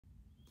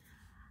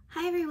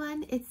Hi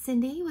everyone, it's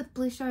Cindy with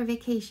Blue Shore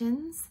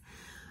Vacations.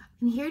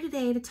 I'm here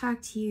today to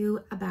talk to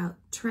you about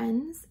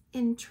trends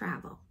in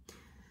travel.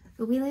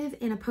 We live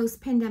in a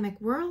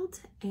post-pandemic world,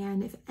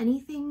 and if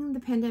anything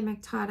the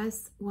pandemic taught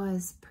us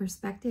was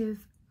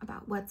perspective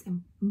about what's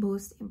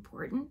most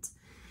important.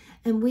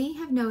 And we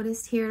have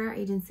noticed here at our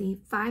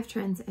agency 5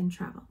 trends in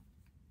travel.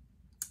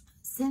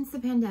 Since the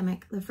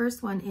pandemic, the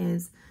first one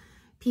is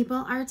people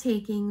are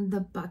taking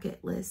the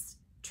bucket list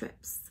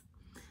trips.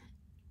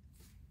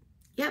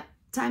 Yep.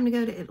 Time to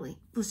go to Italy.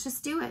 Let's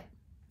just do it.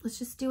 Let's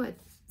just do it.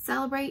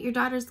 Celebrate your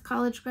daughter's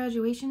college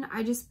graduation.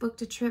 I just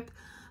booked a trip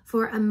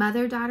for a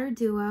mother-daughter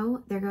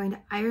duo. They're going to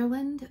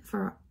Ireland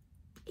for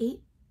 8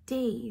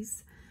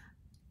 days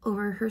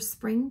over her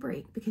spring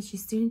break because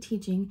she's student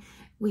teaching.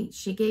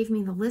 She gave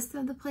me the list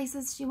of the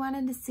places she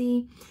wanted to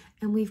see,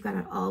 and we've got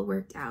it all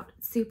worked out.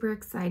 Super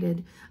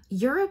excited.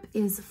 Europe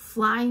is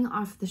flying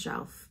off the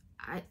shelf.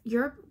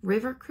 Europe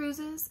river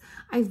cruises.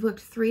 I've booked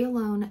 3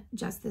 alone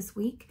just this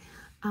week.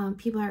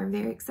 People are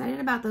very excited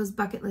about those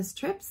bucket list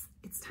trips.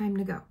 It's time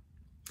to go.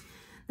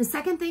 The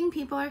second thing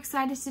people are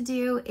excited to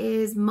do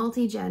is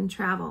multi-gen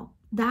travel.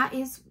 That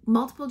is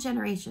multiple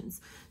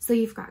generations. So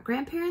you've got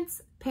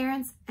grandparents,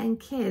 parents, and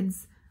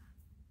kids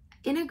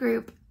in a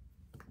group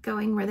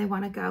going where they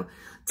want to go.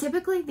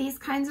 Typically, these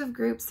kinds of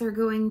groups are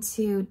going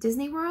to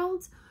Disney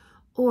World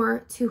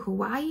or to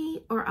Hawaii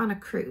or on a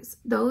cruise.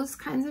 Those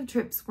kinds of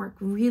trips work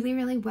really,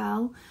 really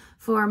well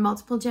for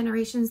multiple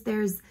generations.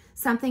 There's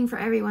something for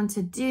everyone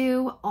to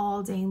do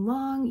all day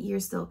long. You're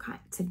still kind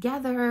of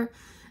together.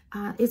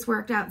 It's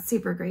worked out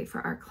super great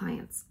for our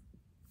clients.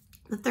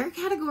 The third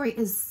category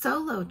is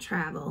solo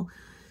travel.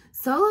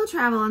 Solo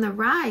travel on the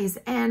rise,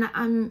 and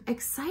I'm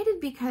excited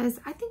because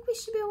I think we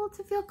should be able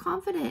to feel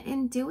confident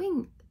in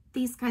doing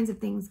these kinds of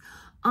things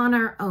on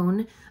our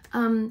own.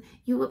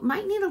 You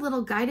might need a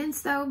little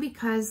guidance though,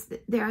 because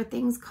there are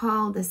things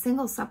called the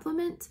single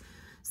supplement.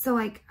 So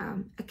like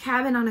a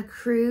cabin on a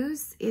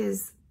cruise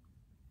is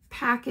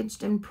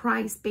packaged and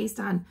priced based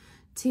on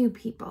 2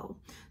 people.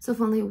 So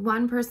if only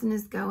one person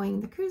is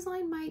going, the cruise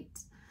line might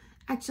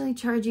actually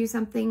charge you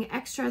something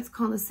extra. It's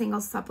called a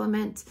single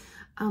supplement.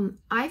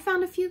 I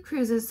found a few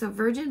cruises. So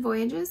Virgin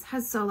Voyages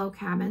has solo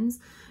cabins.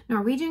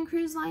 Norwegian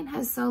Cruise Line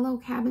has solo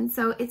cabins.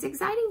 So it's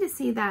exciting to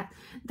see that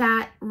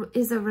that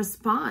is a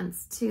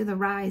response to the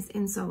rise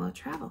in solo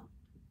travel.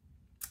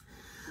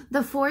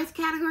 The fourth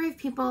category of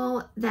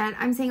people that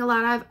I'm seeing a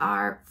lot of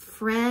are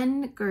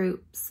friend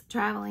groups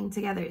traveling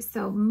together.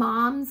 So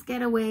moms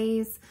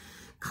getaways,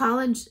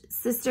 college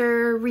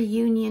sister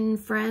reunion,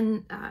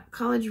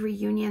 college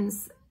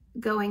reunions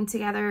going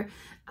together,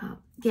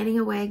 getting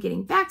away,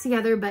 getting back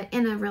together, but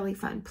in a really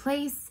fun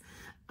place.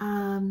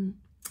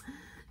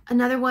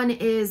 Another one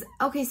is,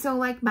 okay, so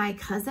like my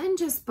cousin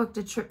just booked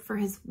a trip for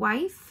his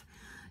wife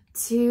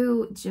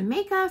to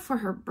Jamaica for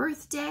her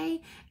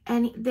birthday,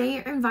 and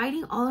they are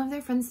inviting all of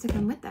their friends to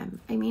come with them.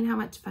 I mean, how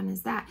much fun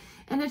is that?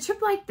 And a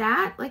trip like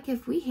that, like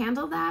if we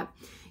handle that,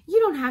 you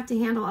don't have to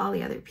handle all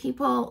the other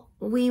people.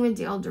 We would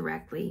deal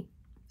directly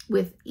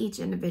with each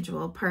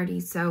individual party.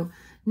 So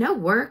no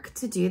work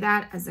to do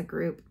that as a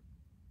group.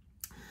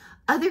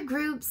 Other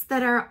groups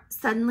that are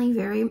suddenly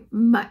very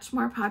much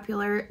more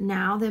popular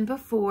now than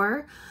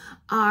before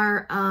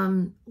are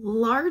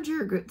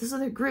larger groups. Those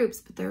are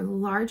groups, but they're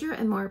larger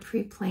and more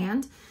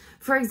pre-planned.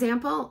 For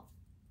example,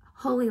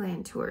 Holy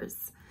Land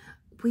tours.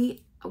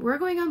 We're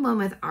going on one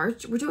with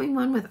we're doing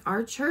one with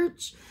our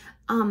church.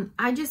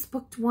 I just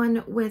booked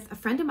one with a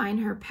friend of mine.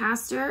 Her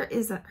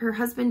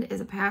husband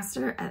is a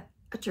pastor at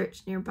a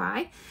church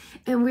nearby,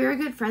 and we're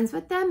good friends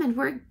with them, and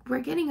we're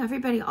getting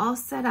everybody all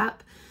set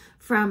up,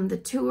 from the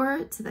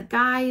tour to the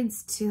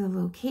guides to the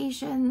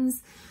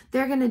locations.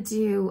 They're going to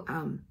do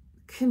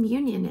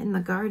communion in the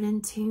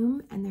garden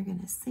tomb, and they're going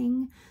to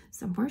sing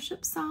some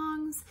worship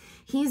songs.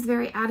 He's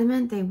very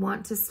adamant they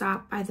want to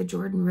stop by the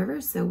Jordan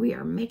River, so we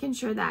are making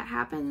sure that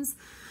happens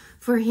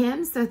for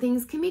him so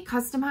things can be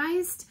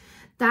customized.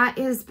 That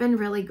has been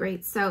really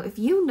great. So if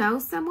you know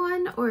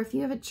someone, or if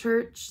you have a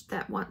church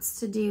that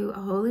wants to do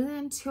a Holy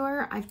Land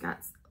tour, I've got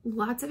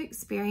lots of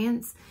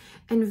experience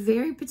and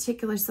very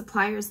particular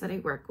suppliers that I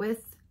work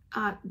with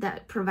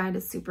that provide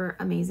a super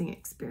amazing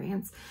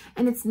experience.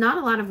 And it's not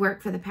a lot of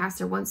work for the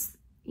pastor. Once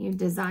you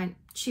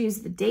choose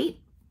the date,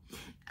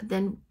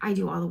 then I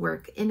do all the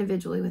work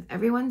individually with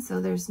everyone.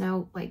 So there's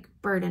no like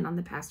burden on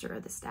the pastor or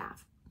the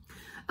staff.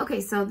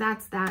 Okay, so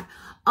that's that.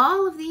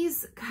 All of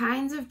these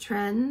kinds of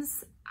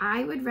trends,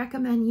 I would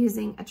recommend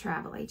using a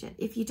travel agent.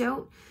 If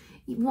you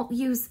won't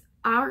use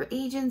our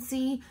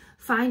agency,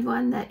 find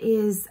one that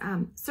is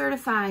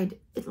certified,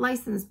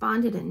 licensed,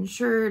 bonded, and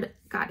insured,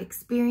 got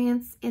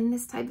experience in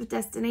this type of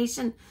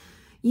destination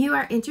you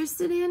are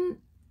interested in.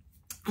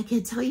 I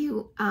can tell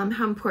you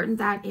how important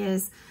that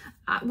is.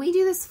 We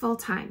do this full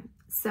time,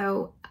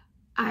 so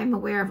I'm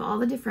aware of all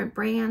the different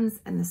brands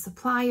and the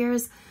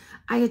suppliers.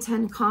 I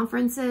attend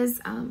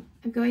conferences. I'm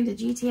going to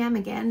GTM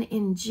again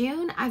in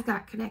June. I've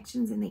got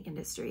connections in the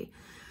industry,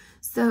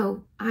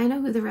 so I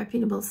know who the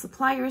reputable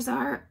suppliers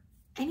are.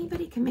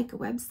 Anybody can make a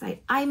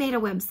website. I made a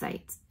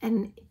website,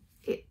 and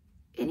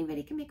anybody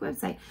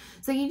website.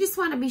 So you just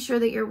want to be sure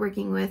that you're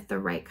working with the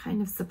right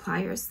kind of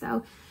suppliers.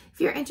 So if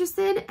you're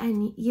interested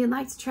and you'd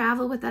like to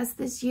travel with us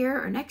this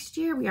year or next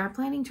year, we are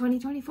planning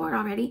 2024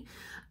 already,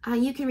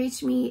 you can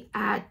reach me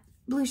at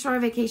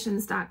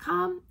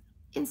blueshorevacations.com,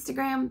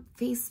 Instagram,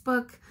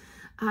 Facebook.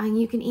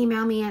 You can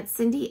email me at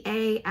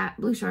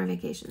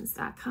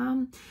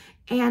cindya@blueshorevacations.com.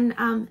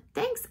 And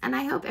thanks, and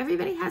I hope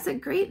everybody has a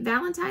great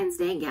Valentine's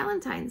Day,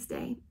 Galentine's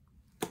Day.